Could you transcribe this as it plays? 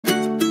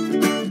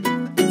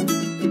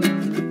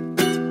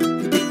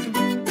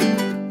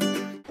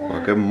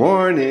Well, good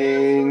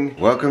morning.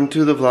 Welcome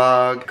to the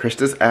vlog.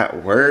 Krista's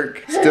at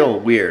work. Still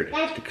weird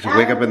to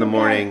wake up in the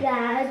morning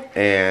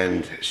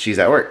and she's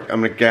at work.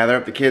 I'm gonna gather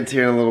up the kids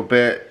here in a little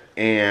bit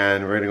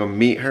and we're gonna go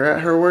meet her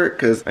at her work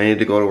because I need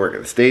to go to work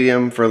at the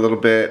stadium for a little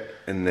bit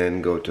and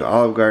then go to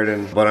Olive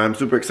Garden. But I'm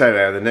super excited.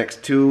 I have the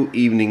next 2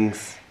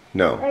 evenings.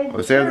 No,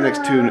 I say I have the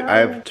next 2. I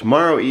have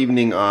tomorrow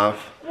evening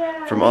off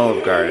from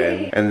Olive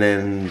Garden, and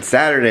then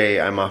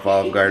Saturday I'm off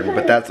Olive Garden,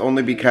 but that's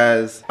only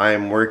because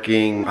I'm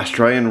working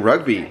Australian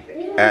rugby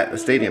at the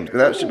stadium.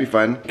 That should be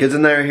fun. Kids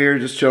and I are here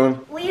just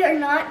chilling. We are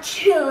not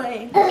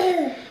chilling.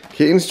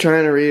 Keaton's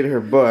trying to read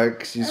her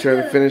book. She's trying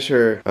to finish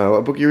her,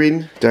 what book are you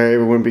reading? Diary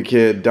of a Wimpy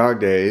Kid, Dog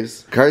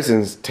Days.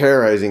 Carson's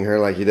terrorizing her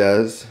like he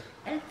does.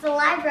 It's a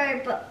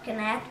library book and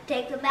I have to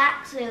take the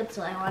back soon,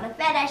 so I want to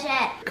finish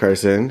it.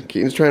 Carson,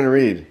 Keaton's trying to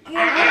read.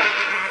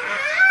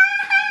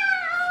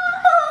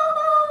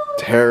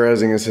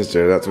 Terrorizing his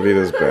sister, that's what he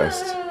does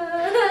best.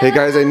 Hey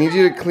guys, I need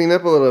you to clean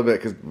up a little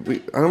bit because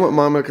I don't want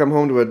Mama to come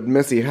home to a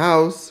messy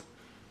house.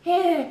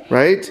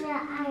 Right?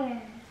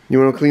 You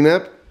want to clean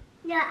up?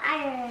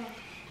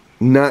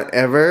 Not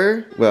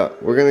ever? Well,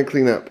 we're gonna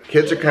clean up.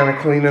 Kids are kind of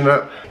cleaning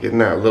up, getting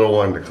that little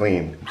one to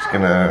clean. I'm just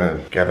gonna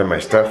gather my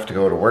stuff to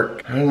go to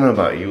work. I don't know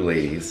about you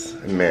ladies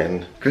and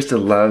men.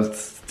 Krista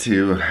loves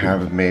to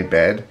have a made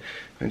bed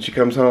when she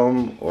comes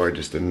home, or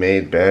just a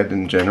made bed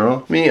in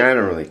general. Me, I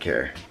don't really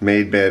care.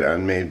 Made bed,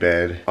 unmade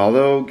bed.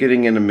 Although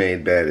getting in a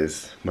made bed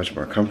is much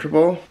more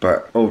comfortable,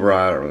 but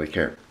overall I don't really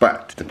care.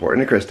 But it's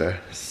important to Krista,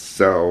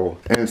 so,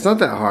 and it's not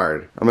that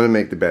hard. I'm gonna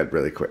make the bed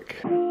really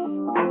quick.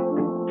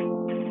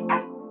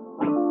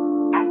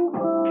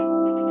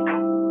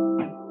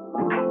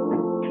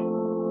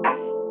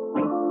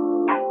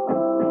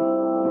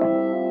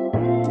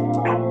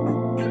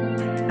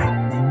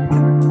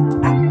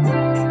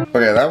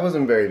 Okay, that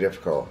wasn't very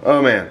difficult.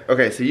 Oh man.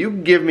 Okay, so you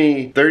give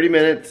me 30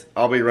 minutes,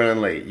 I'll be running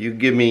late. You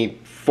give me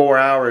 4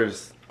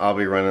 hours, I'll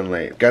be running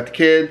late. Got the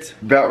kids,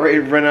 about ready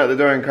to run out the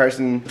door, and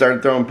Carson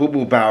started throwing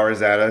poo-poo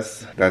powers at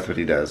us. That's what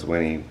he does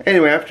when he...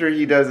 Anyway, after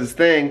he does his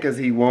thing, because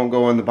he won't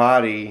go on the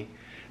body,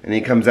 and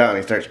he comes out and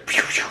he starts...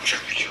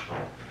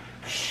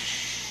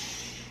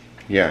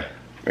 Yeah.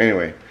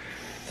 Anyway.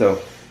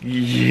 So,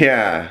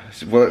 yeah.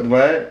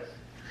 What?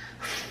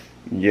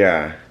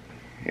 Yeah.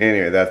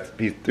 Anyway,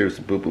 he threw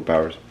some poo-poo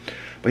powers.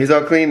 But he's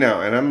all clean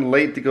now, and I'm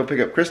late to go pick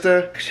up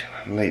Krista.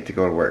 I'm late to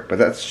go to work,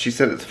 but she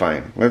said it's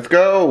fine. Let's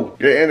go!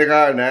 Get in the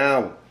car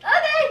now!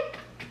 Okay!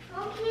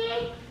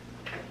 Okay.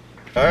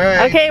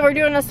 Alright. Okay, we're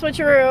doing a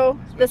switcheroo.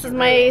 This is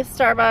my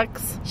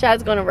Starbucks.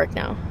 Shad's going to work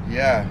now.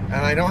 Yeah,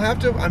 and I don't have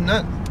to, I'm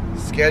not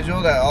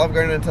scheduled at Olive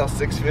Garden until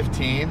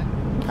 6:15.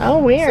 Oh,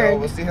 weird. So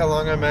we'll see how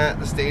long I'm at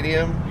the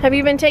stadium. Have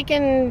you been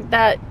taking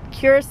that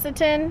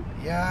quercetin?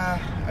 Yeah.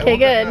 Okay,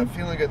 good. I'm not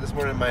feeling good this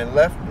morning. My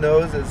left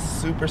nose is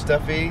super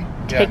stuffy.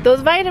 Take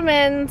those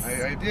vitamins.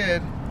 I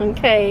did.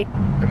 Okay.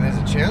 I mean, there's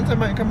a chance I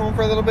might come home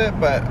for a little bit,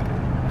 but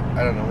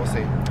I don't know. We'll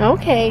see.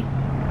 Okay.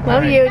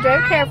 Love you.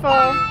 Drive careful.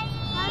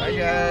 Bye,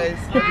 guys.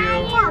 Love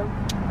you.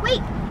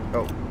 Wait.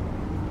 Oh.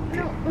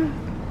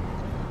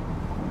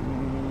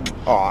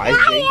 Aw,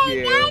 thank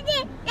you.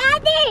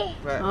 Daddy.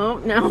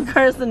 Oh, now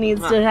Carson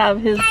needs to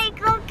have his... Daddy,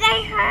 go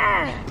get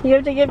her. You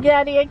have to give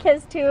Daddy a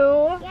kiss too?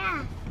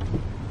 Yeah.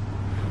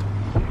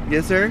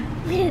 Yes, sir?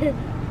 Kiss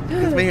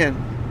my hand.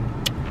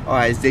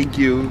 Aw, thank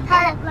you.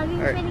 Love you,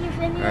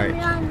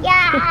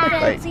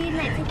 Yeah. See you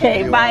next week.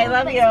 Okay, bye.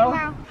 Love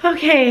you.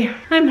 Okay,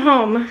 I'm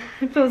home.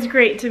 It feels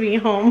great to be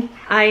home.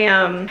 I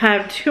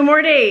have 2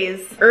 more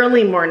days,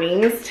 early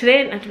mornings. Today I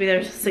didn't have to be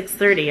there till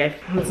 6:30. It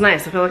was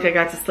nice. I feel like I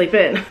got to sleep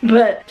in.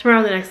 But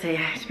tomorrow, the next day,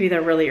 I have to be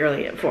there really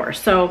early at 4.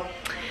 So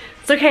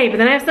it's okay. But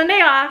then I have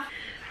Sunday off.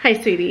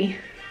 Hi, sweetie.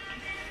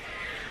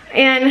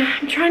 And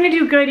I'm trying to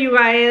do good, you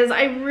guys.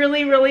 I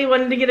really, really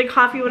wanted to get a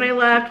coffee when I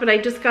left, but I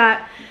just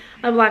got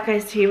a black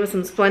iced tea with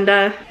some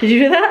Splenda. Did you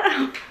do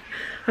that?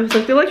 I was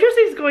like, the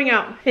electricity's going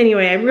out.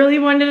 Anyway, I really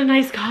wanted a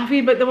nice coffee,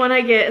 but the one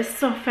I get is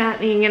so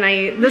fattening, and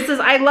I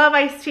love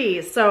iced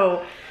tea,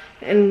 so,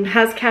 and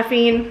has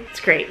caffeine. It's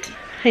great.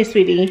 Hi,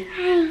 sweetie.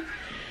 Hi.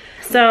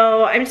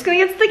 So I'm just gonna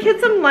get the kids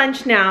some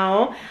lunch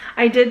now.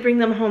 I did bring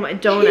them home a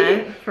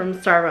donut from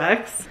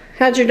Starbucks.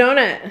 How's your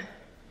donut?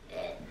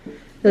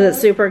 Is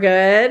it super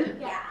good?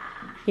 Yeah.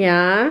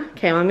 Yeah?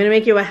 Okay, well, I'm gonna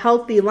make you a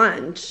healthy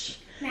lunch.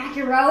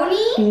 Macaroni?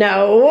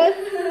 No.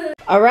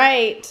 All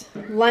right,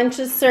 lunch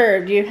is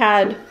served. You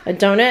had a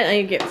donut and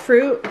you get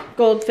fruit,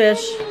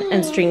 goldfish,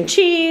 and string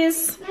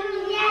cheese.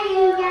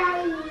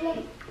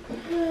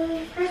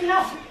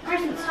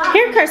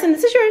 Here, Carson,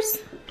 this is yours.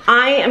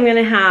 I am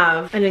gonna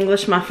have an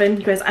English muffin.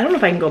 You guys, I don't know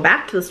if I can go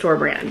back to the store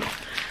brand.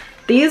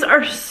 These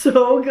are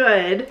so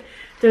good.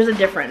 There's a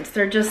difference.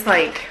 They're just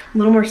like a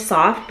little more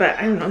soft, but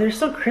I don't know, they're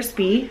so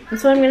crispy.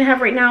 That's what I'm gonna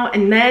have right now.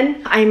 And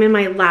then I'm in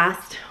my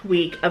last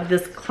week of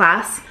this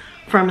class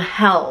from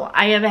hell.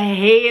 I have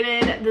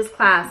hated this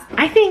class.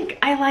 I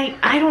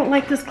don't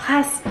like this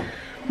class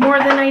more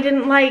than I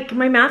didn't like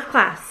my math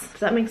class. Does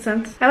that make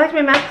sense? I liked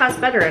my math class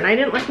better, and I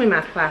didn't like my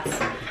math class.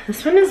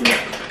 This one is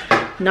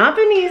Not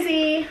been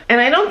easy. And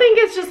I don't think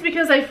it's just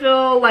because I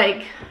feel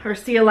like, or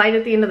see a light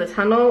at the end of the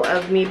tunnel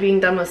of me being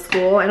done with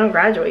school. I don't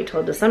graduate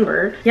till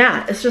December.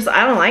 Yeah, it's just,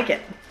 I don't like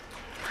it.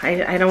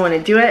 I don't want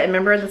to do it. And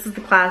remember, this is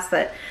the class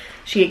that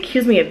she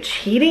accused me of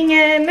cheating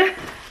in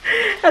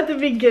at the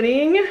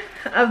beginning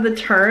of the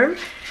term.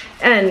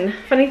 And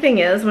funny thing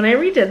is, when I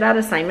redid that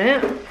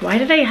assignment, why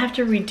did I have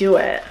to redo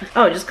it?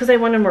 Oh, just because I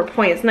wanted more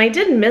points. And I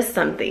did miss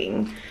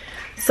something.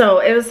 So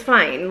it was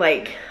fine.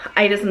 Like,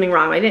 I did something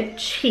wrong. I didn't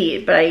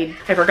cheat, but I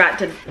forgot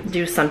to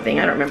do something.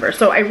 I don't remember.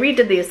 So I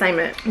redid the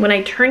assignment. When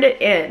I turned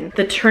it in,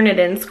 the turn it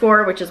in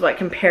score, which is what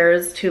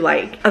compares to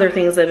like other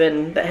things that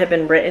have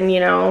been written, you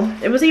know,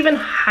 it was even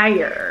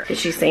higher. Did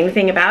she say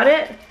anything about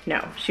it?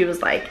 No. She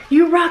was like,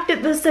 you rocked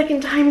it the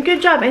second time.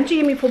 Good job. And she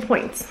gave me full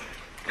points.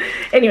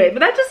 Anyway, but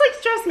that just like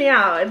stressed me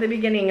out at the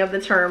beginning of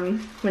the term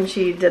when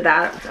she did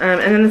that.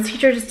 And then the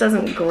teacher just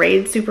doesn't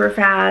grade super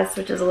fast,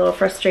 which is a little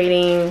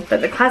frustrating.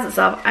 But the class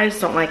itself, I just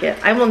don't like it.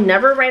 I will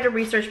never write a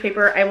research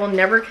paper. I will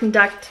never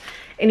conduct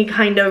any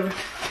kind of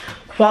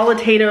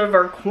qualitative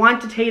or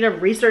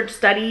quantitative research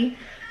study.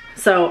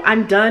 So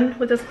I'm done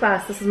with this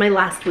class. This is my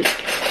last week.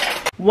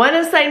 One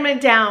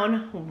assignment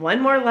down,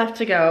 one more left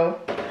to go.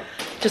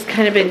 Just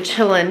kind of been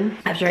chilling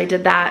after I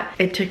did that.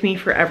 It took me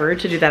forever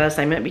to do that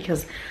assignment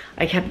because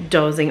I kept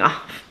dozing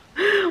off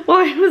while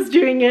I was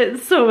doing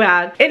it so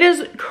bad. It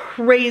is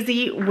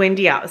crazy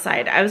windy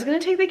outside. I was gonna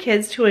take the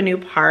kids to a new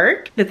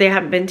park that they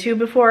haven't been to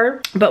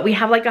before, but we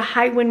have like a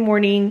high wind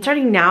warning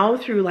starting now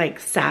through like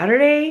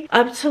Saturday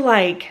up to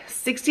like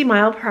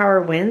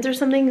 60-mile-per-hour winds or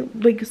something,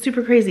 like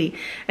super crazy.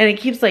 And it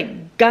keeps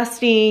like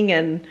gusting,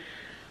 and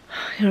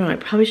I don't know, I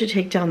probably should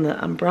take down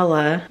the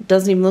umbrella. It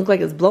doesn't even look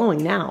like it's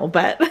blowing now,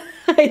 but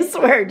I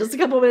swear, just a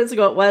couple minutes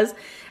ago it was,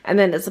 and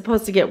then it's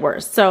supposed to get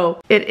worse. So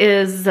it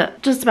is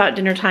just about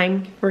dinner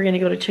time. We're gonna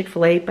go to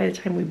Chick-fil-A. By the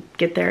time we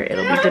get there,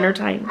 it'll be dinner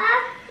time.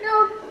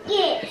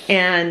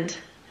 And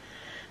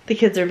the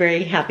kids are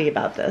very happy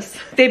about this.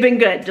 They've been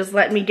good, just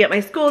letting me get my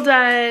school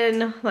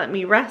done, let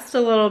me rest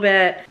a little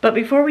bit. But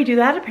before we do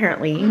that,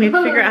 apparently, we have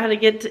to figure out how to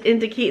get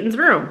into Keaton's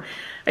room.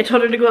 I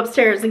told her to go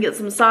upstairs and get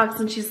some socks,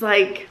 and she's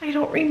like, I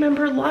don't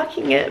remember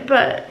locking it,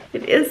 but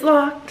it is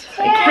locked.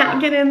 I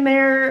can't get in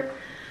there.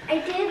 I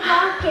did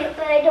lock it,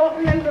 but I don't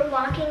remember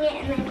locking it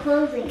and then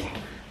closing it.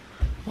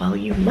 Well,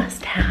 you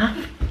must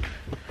have.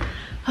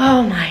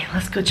 Oh my,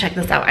 let's go check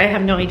this out. I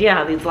have no idea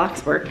how these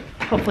locks work.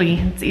 Hopefully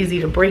it's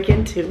easy to break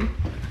into.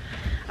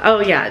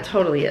 Oh yeah, it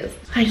totally is.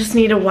 I just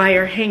need a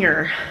wire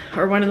hanger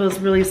or one of those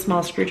really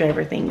small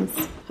screwdriver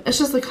things. It's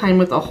just the kind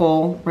with a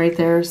hole right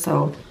there,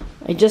 so.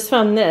 I just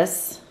found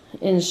this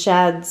in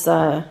Shad's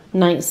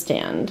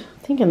nightstand. I'm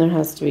thinking there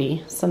has to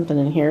be something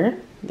in here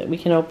that we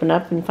can open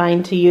up and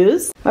find to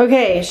use.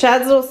 Okay,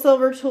 Shad's little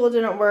silver tool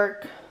didn't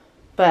work,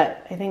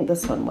 but I think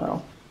this one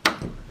will.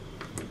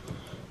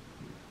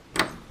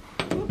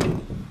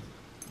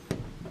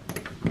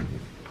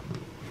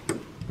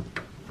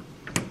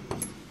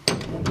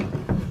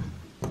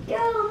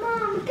 Go,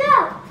 Mom,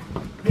 go!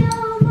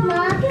 Go,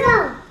 Mom,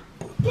 go!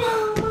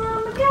 Go,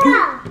 Mom,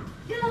 go!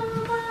 Go,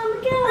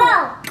 Mom,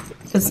 go!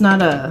 It's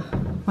not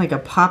like a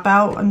pop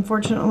out,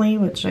 unfortunately,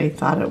 which I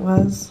thought it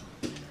was.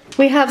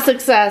 We have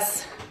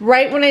success.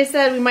 Right when I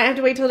said we might have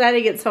to wait till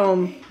Daddy gets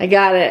home, I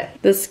got it.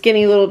 This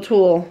skinny little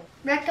tool.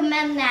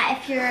 Recommend that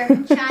if your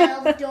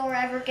child's door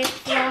ever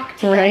gets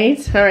locked.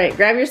 Right? All right,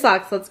 grab your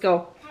socks. Let's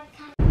go.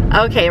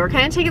 Okay, we're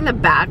kind of taking the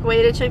back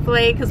way to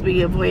Chick-fil-A because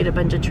we avoid a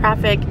bunch of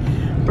traffic.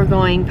 We're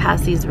going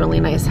past these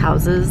really nice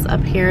houses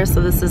up here.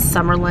 So this is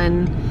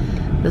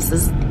Summerlin. This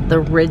is the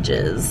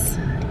Ridges.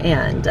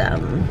 And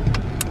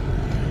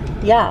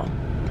yeah,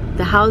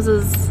 the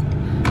houses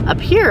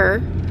up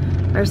here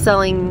are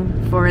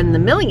selling for in the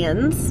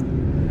millions.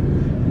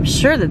 I'm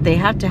sure that they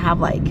have to have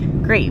like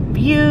great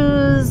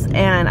views,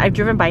 and I've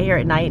driven by here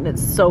at night and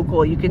it's so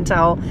cool. You can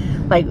tell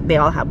like they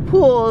all have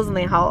pools and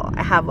they all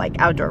have like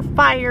outdoor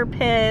fire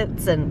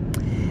pits,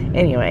 and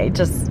anyway,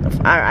 just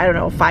I don't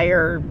know,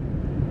 fire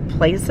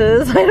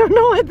places. I don't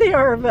know what they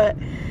are, but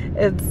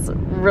it's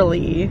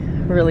really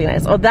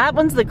nice. Oh, that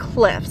one's the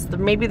Cliffs.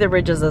 Maybe the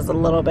Ridges is a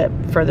little bit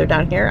further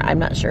down here. I'm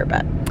not sure,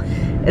 but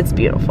it's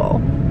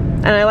beautiful.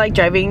 And I like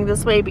driving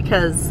this way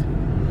because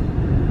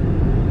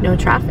no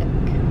traffic.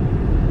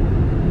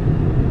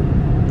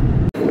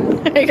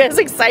 Are you guys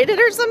excited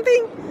or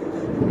something?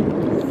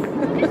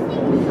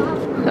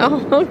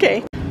 Oh,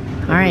 okay.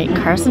 All right,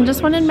 Carson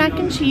just wanted mac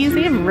and cheese.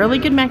 They have really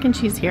good mac and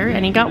cheese here,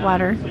 and he got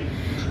water.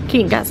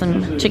 Keaton got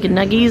some chicken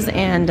nuggies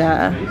and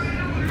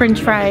French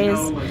fries.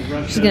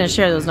 She's gonna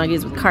share those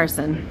nuggies with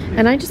Carson.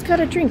 And I just got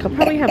a drink. I'll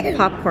probably have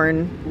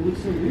popcorn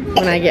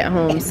when I get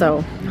home,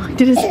 so.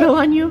 Did it spill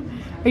on you?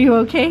 Are you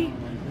okay?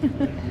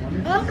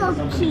 I'll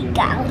go peek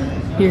out.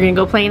 You're gonna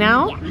go play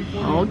now?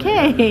 Yeah.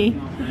 Okay.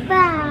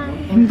 Bye.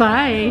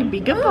 Bye. Be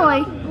good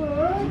boy.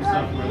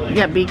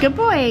 Yeah, be good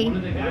boy.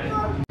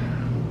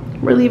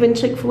 We're leaving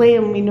Chick-fil-A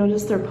and we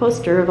noticed their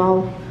poster of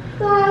all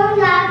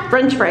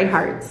French fry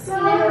hearts. We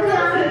never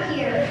come from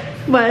here.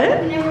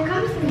 What? We never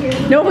come from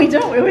here. No, we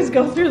don't. We always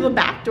go through the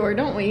back door,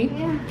 don't we?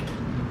 Yeah.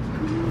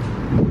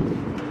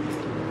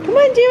 Come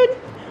on, on, dude.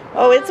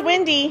 Oh, it's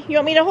windy. You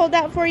want me to hold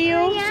that for you?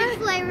 Yeah.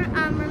 Chick-fil-A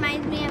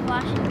reminds me of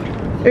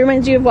Washington. It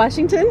reminds you of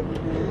Washington?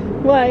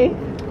 Why?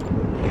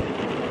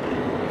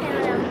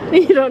 I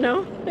You don't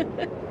know? don't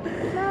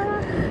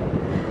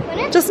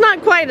know. Just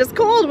not quite as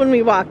cold when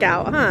we walk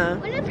out, huh?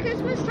 When it's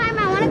Christmas time,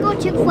 I want to go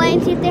Chick-fil-A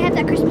and see if they have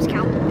that Christmas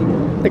cow.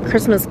 The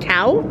Christmas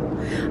cow?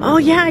 Oh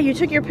yeah, you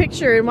took your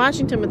picture in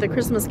Washington with the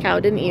Christmas cow,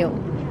 didn't you?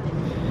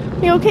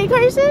 You okay,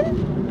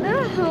 Carson?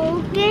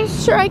 Hold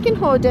this. Sure, I can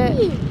hold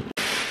it.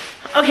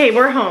 Okay,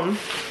 we're home.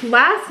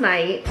 Last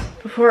night,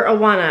 before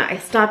Awana, I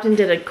stopped and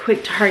did a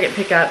quick Target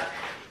pickup,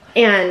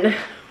 and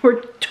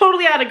we're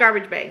totally out of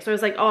garbage bags. So I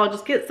was like, oh, I'll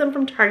just get some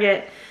from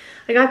Target.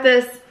 I got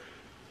this,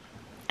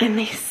 and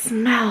they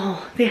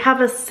smell. They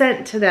have a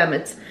scent to them.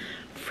 It's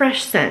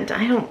fresh scent.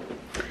 I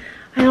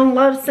don't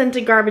love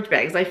scented garbage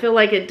bags. I feel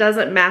like it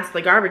doesn't mask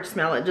the garbage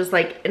smell. It just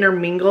like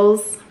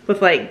intermingles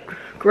with like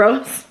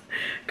gross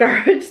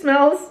garbage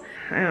smells.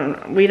 I don't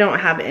know. We don't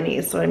have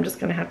any, so I'm just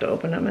gonna have to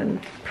open them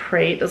and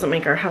pray it doesn't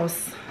make our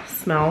house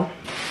smell.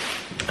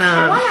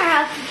 I want our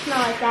house to smell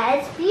like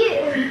that.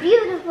 It's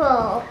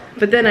beautiful.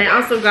 But then I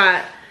also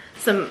got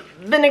some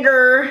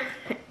vinegar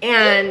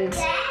and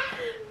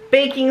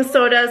baking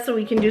soda so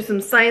we can do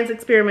some science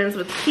experiments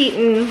with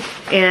Keaton,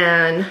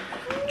 and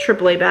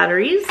AAA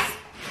batteries.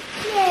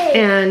 Yay.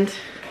 And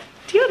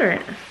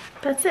deodorant.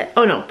 That's it.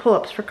 Oh no,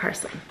 pull-ups for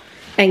Carson.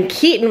 And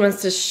Keaton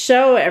wants to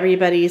show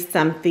everybody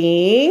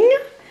something.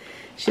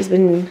 She's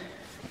been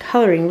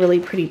coloring really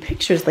pretty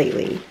pictures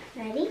lately.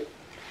 Ready?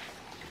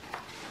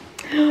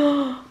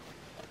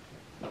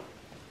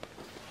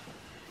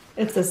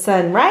 It's a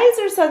sunrise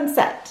or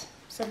sunset?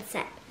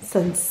 Sunset.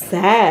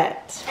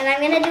 Sunset. And I'm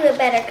gonna do it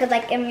better because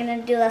like I'm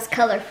gonna do less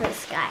color for the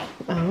sky.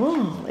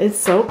 Oh, it's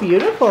so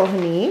beautiful,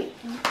 honey.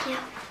 Thank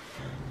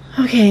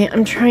you. Okay,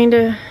 I'm trying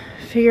to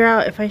figure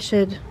out if I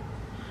should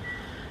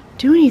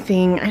do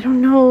anything. I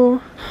don't know.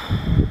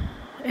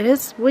 It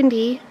is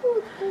windy.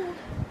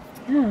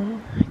 Yeah,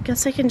 I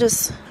guess I can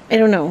just, I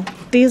don't know.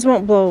 These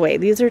won't blow away.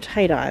 These are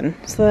tied on,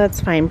 so that's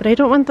fine. But I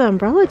don't want the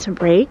umbrella to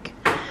break.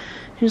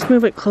 Just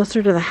move it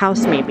closer to the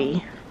house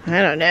maybe.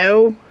 I don't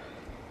know.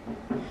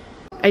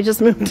 I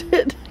just moved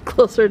it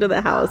closer to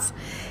the house.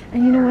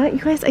 And you know what, you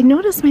guys? I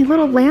noticed my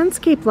little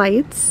landscape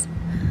lights.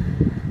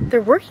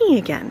 They're working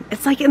again.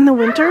 It's like in the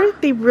winter,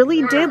 they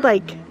really did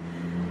like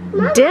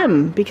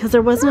dim because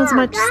there wasn't as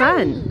much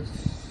sun.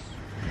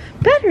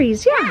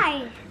 Batteries,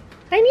 yeah.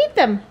 I need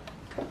them.